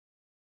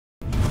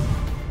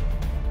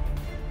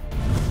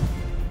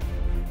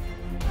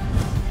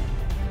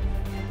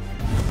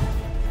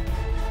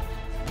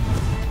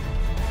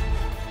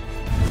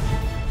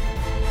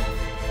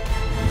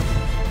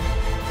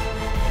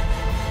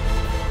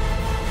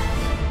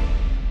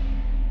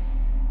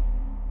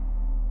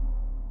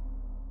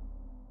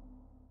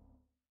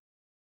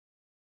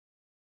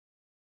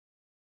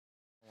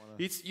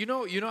It's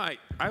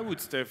I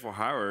would stay for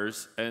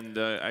hours, and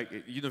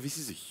this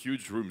is a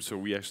huge room, so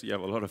we actually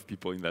have a lot of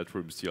people in that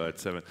room still at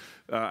 7.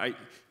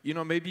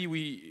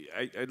 Maybe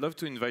I'd love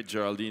to invite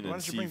Geraldine. Why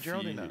don't you bring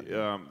Geraldine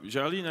out?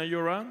 Geraldine, are you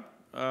around?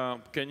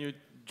 Can you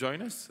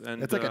join us?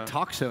 And it's like a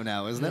talk show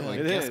now, isn't it?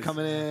 Like guests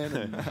coming in.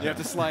 And you have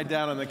to slide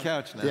down on the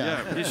couch now.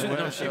 Yeah, you should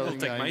know. She will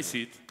take my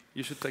seat.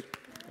 You should take.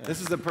 This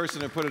is the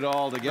person who put it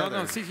all together.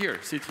 No, sit here.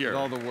 Sit here.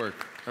 All the work.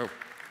 Oh,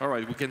 all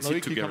right. We can Loic,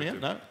 sit together. you coming in?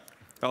 No?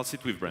 I'll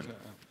sit with Brent.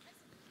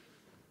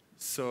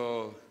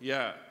 So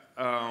yeah.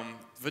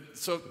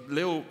 So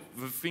Leo,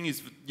 the thing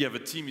is, the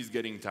team is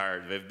getting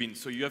tired.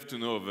 So you have to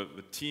know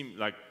the team,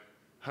 like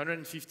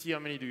 150. How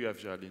many do you have,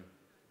 Geraldine?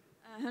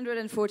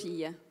 140.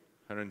 Yeah.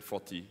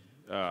 140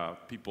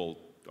 people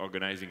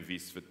organizing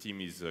this. The team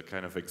is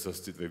kind of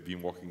exhausted. They've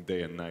been working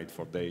day and night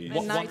for days.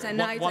 And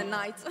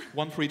night.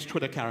 One for each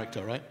Twitter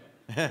character, right?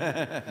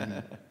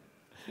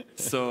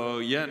 So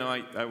yeah, no,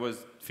 I was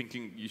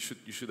thinking you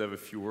should have a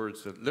few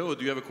words. Leo,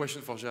 do you have a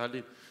question for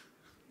Geraldine?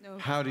 No.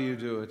 How do you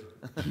do it?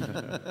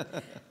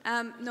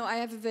 No, I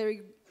have a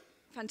very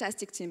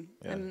fantastic team.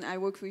 Yeah. I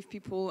work with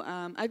people.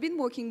 I've been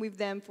working with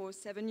them for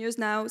 7 years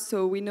now,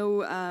 so we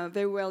know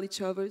very well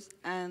each other.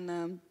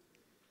 And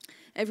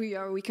every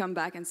year we come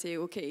back and say,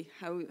 okay,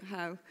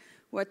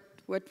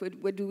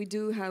 what do we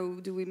do? How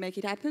do we make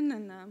it happen?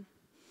 And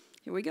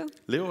here we go.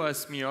 Leo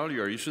asked me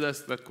earlier. You should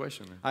ask that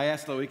question. I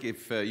asked Loic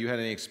if you had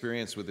any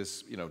experience with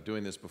this,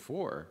 doing this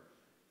before,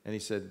 and he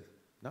said,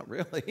 not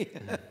really.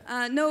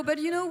 No, but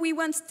we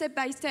went step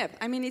by step.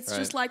 I mean, it's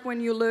just like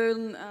when you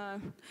learn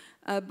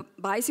a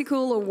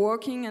bicycle or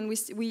walking, and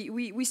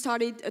we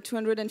started at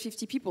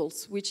 250 people,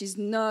 which is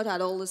not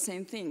at all the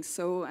same thing.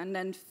 So, and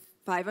then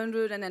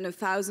 500, and then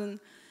 1,000.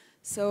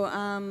 So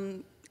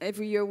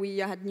every year we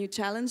had new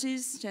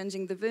challenges,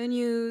 changing the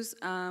venues,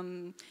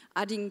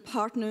 adding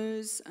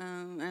partners,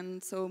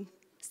 and so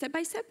step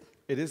by step.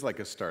 It is like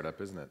a startup,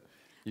 isn't it?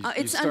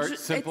 You start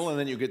simple and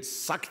then you get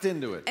sucked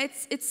into it.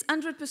 It's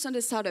 100%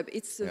 a startup.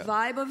 It's the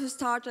vibe of a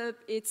startup.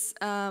 It's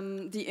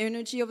the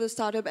energy of a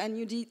startup, and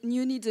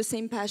you need the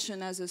same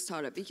passion as a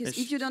startup, because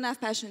if you don't have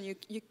passion,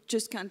 you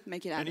just can't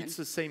make it happen. And it's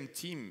the same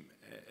team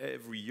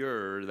every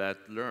year that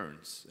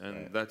learns,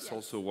 and that's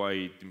also why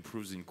it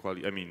improves in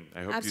quality. I mean,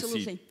 I hope you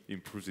see it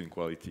improves in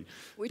quality.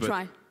 We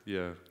try.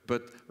 Yeah,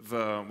 but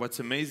what's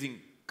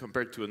amazing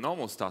compared to a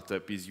normal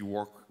startup is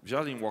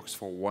Geraldine works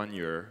for 1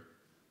 year.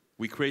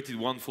 We created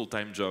one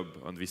full-time job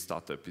on this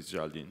startup, it's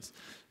Geraldine's,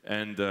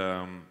 and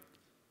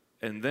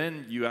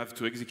then you have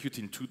to execute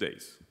in 2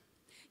 days.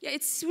 Yeah,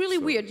 it's really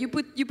weird. You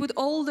put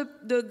all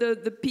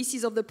the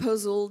pieces of the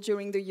puzzle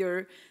during the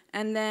year,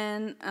 and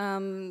then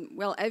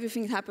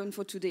everything happened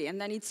for today,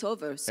 and then it's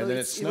over. So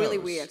it's really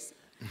weird.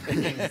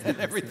 And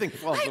everything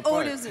falls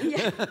apart.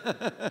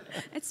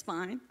 It's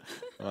fine.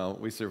 Well,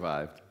 we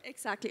survived.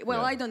 Exactly.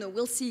 Well, I don't know.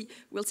 We'll see.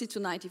 We'll see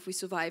tonight if we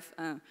survive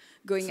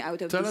going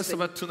out of this. Tell us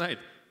about tonight.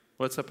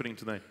 What's happening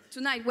tonight?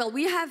 Tonight, well,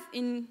 we have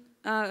in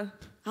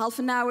half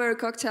an hour a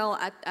cocktail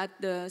at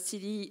the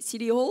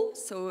city hall.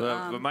 So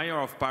the mayor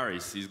of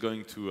Paris is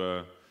going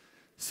to.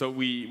 So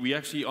we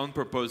actually on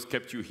purpose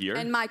kept you here.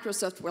 And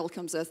Microsoft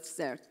welcomes us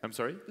there. I'm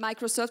sorry?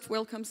 Microsoft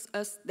welcomes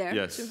us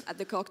there too, at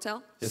the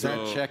cocktail. Is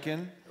that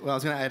check-in? Well, I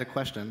was going to add a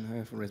question. I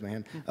have to raise my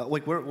hand.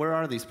 Where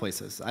are these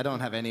places? I don't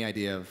have any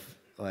idea of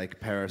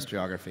Paris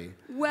geography.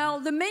 Well,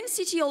 the main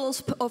city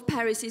of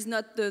Paris is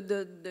not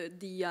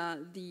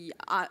the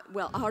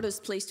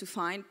hardest place to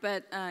find,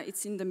 but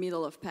it's in the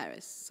middle of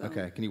Paris. So.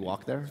 Okay, can you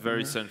walk there? It's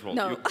very central.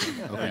 No.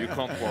 You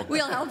can't walk.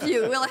 We'll help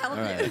you. We'll help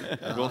you.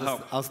 We'll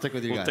help. I'll stick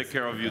with you guys. We'll take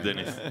care of you,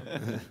 Denis.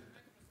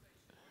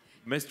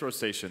 Metro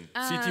station.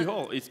 City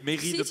Hall. It's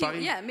Mairie de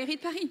Paris. Yeah, Mairie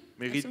de Paris.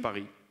 Mairie de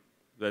Paris.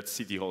 That's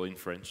City Hall in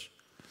French.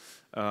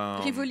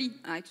 Rivoli,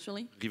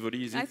 actually.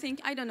 Rivoli, is it? I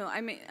think, I don't know. I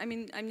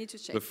need to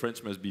check. The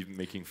French must be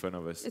making fun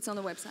of us. It's on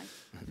the website.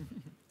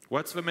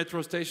 What's the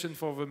metro station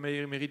for the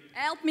Mairie?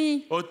 Help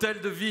me.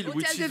 Hôtel de Ville,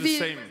 which is the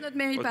same. It's not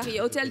Mairie de Paris.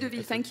 Hôtel de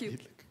Ville, thank you.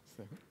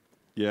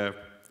 Yeah,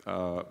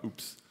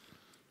 oops.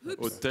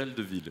 Hôtel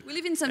de Ville. We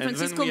live in San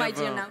Francisco, my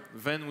dear, now.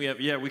 Then we have,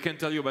 we can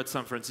tell you about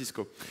San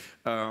Francisco.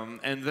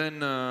 And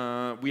then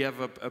we have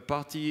a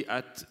party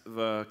at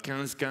the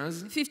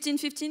 1515.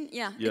 1515,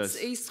 yeah. Yes.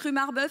 It's Rue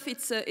Marbeuf.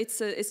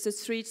 It's a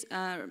street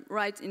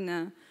right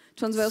in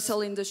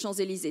transversal in the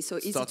Champs-Élysées, so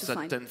easy to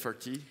find. Starts at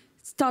 10:30.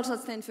 Starts at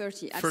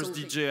 10:30, absolutely. First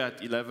DJ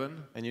at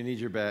 11. And you need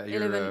your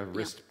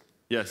wrist.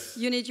 Yes.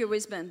 You need your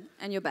wristband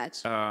and your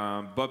badge.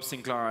 Bob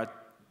Sinclair at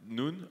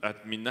noon,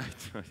 at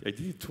midnight. I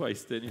did it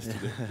twice, Dennis,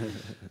 today.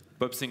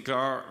 Bob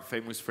Sinclair,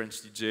 famous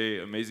French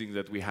DJ, amazing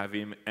that we have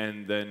him.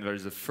 And then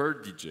there's a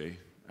third DJ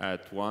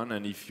at 1.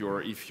 And if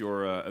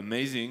you're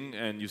amazing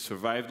and you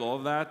survived all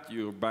of that,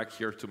 you're back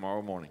here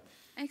tomorrow morning.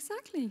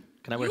 Exactly.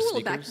 Can I wear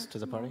sneakers to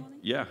the party?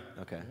 Yeah.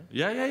 Okay.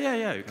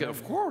 Yeah. You can,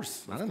 of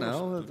course. I don't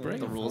know.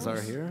 The rules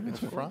are here.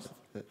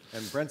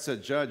 And Brent's a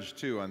judge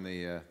too on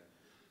the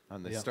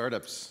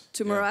startups.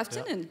 Tomorrow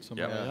afternoon.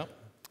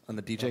 On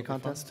the DJ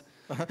contest.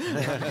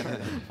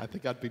 I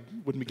think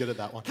wouldn't be good at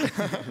that one.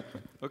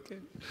 Okay.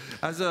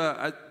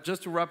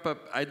 Just to wrap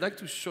up, I'd like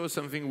to show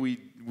something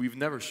we've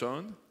never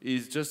shown.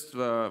 Is just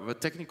the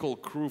technical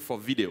crew for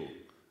video.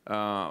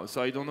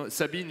 So I don't know,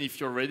 Sabine, if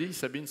you're ready.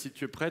 Sabine, si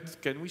tu es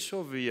prête, can we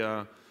show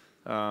the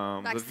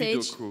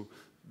video crew?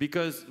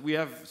 Because we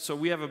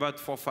have about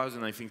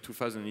 4,000, I think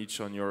 2,000 each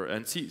on your,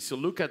 and see, so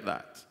look at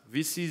that.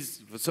 This is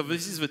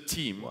the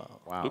team.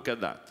 Wow. Look at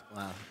that.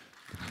 Wow.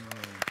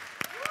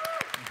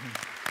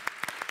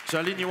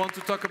 Geraldine, you want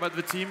to talk about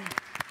the team?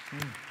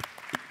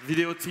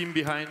 Video team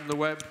behind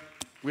LeWeb?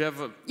 We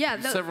have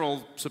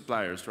several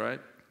suppliers,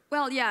 right?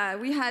 Well, yeah,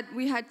 we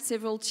had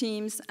several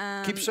teams.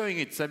 Keep showing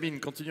it, Sabine.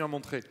 Continue à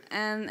montrer.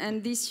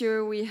 And this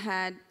year we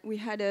had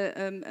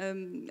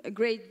a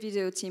great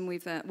video team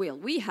with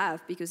we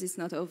have, because it's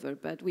not over,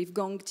 but with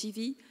Gong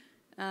TV.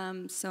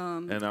 And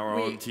our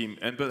own team.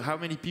 But how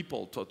many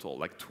people total?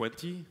 Like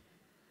 20?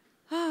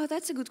 Oh,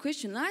 that's a good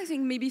question. I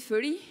think maybe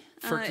 30.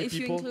 30 if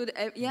people?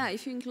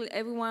 If you include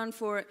everyone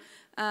for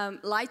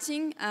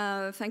lighting.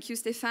 Thank you,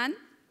 Stéphane,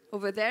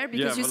 over there,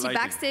 because you see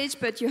lighting. backstage,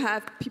 but you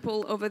have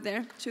people over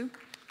there too.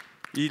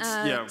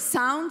 It's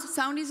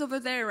Sound is over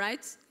there,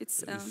 right?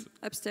 It's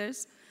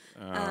upstairs,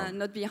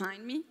 not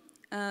behind me.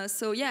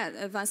 So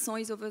yeah, Vincent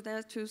is over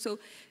there too. So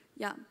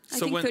yeah, I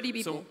think 30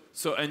 people.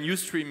 And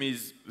Ustream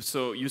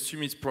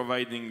is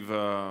providing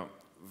the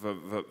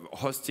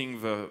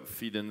hosting the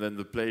feed and then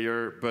the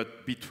player.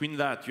 But between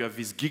that, you have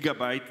this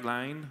gigabyte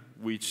line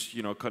which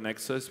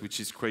connects us, which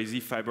is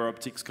crazy. Fiber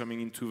optics coming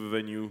into the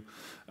venue.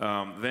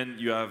 Then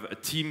you have a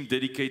team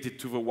dedicated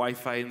to the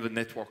Wi-Fi and the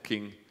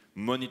networking,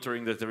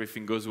 monitoring that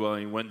everything goes well,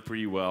 and it went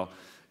pretty well.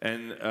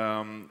 And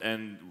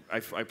I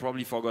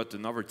probably forgot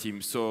another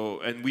team.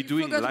 So we're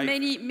doing live.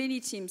 Many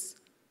teams.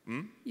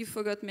 You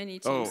forgot many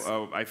teams.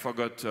 I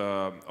forgot,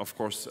 of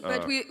course.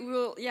 But we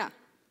will, yeah.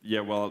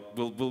 Yeah, well,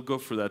 we'll go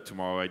through that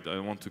tomorrow. I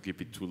don't want to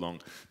keep it too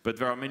long. But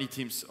there are many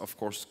teams, of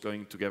course,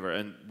 going together.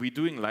 And we're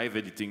doing live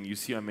editing. You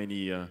see how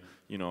many,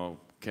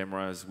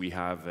 cameras we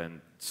have. And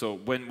so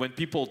when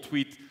people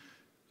tweet,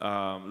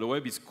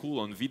 LeWeb is cool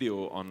on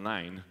video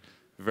online,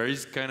 there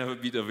is kind of a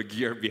bit of a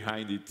gear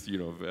behind it,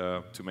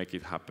 to make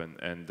it happen.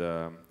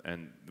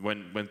 And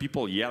when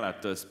people yell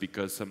at us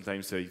because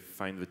sometimes they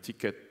find the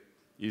ticket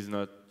is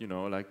not,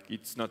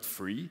 it's not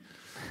free,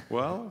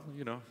 well,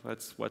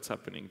 that's what's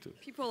happening too.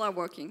 People are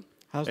working.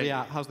 How's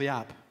the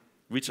app?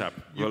 Which app?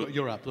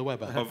 Your app, the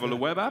web app. Of the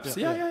web apps?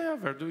 Yeah,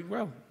 they're doing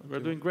well. We're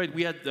doing great.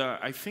 We had,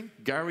 I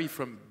think, Gary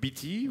from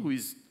BT, who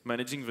is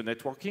managing the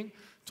networking,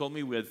 told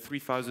me we had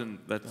 3,000,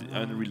 that's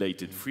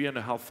unrelated,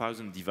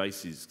 3,500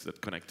 devices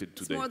that connected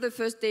today. It's more the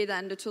first day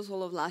than the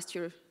total of last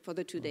year for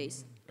the 2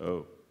 days.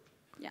 Oh.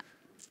 Yeah.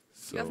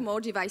 So. You have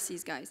more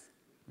devices, guys.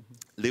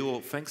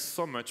 Leo, thanks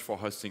so much for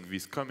hosting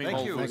this, coming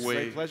all the way. Thank you.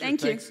 It's a pleasure.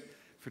 Thank you. Thanks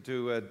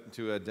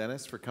to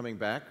Dennis for coming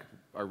back,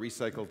 our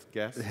recycled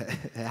guest.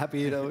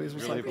 Happy to always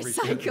Really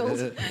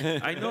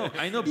Recycled. I know.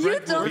 You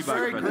Brent will don't be back.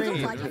 very Brent.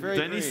 green. Like Very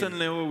Dennis green. and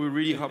Leo, we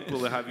really hope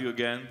we'll have you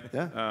again.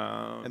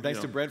 Yeah. And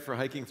thanks to Brent for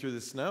hiking through the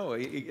snow.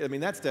 I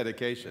mean, that's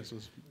dedication.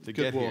 To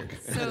get walk.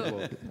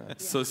 here.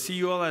 So see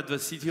you all at the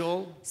City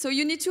Hall. So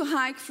you need to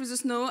hike through the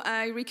snow.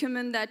 I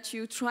recommend that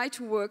you try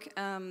to walk.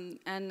 And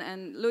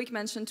Loic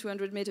mentioned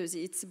 200 meters.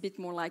 It's a bit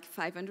more like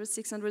 500,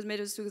 600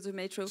 meters to the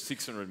metro.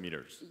 600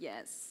 meters.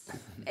 Yes.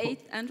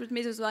 800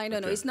 meters. Well, I don't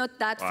know. Okay. It's not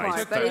that Well,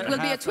 far, it's but it will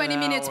be a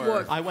 20-minute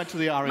walk. I went to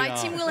the RER. My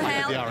team will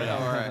help.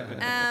 All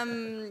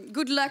right.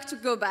 Good luck to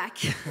go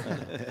back.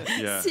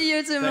 Yeah. See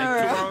you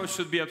tomorrow. Tomorrow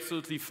should be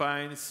absolutely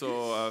fine.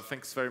 So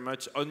thanks very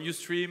much. On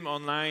Ustream,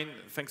 online,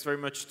 thanks very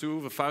much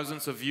too. The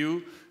thousands of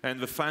you and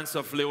the fans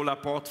of Leo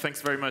Laporte,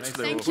 thanks very much,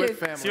 Leo. Thank you.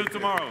 Family. See you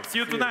tomorrow. See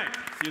you tonight.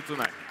 See you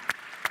tonight.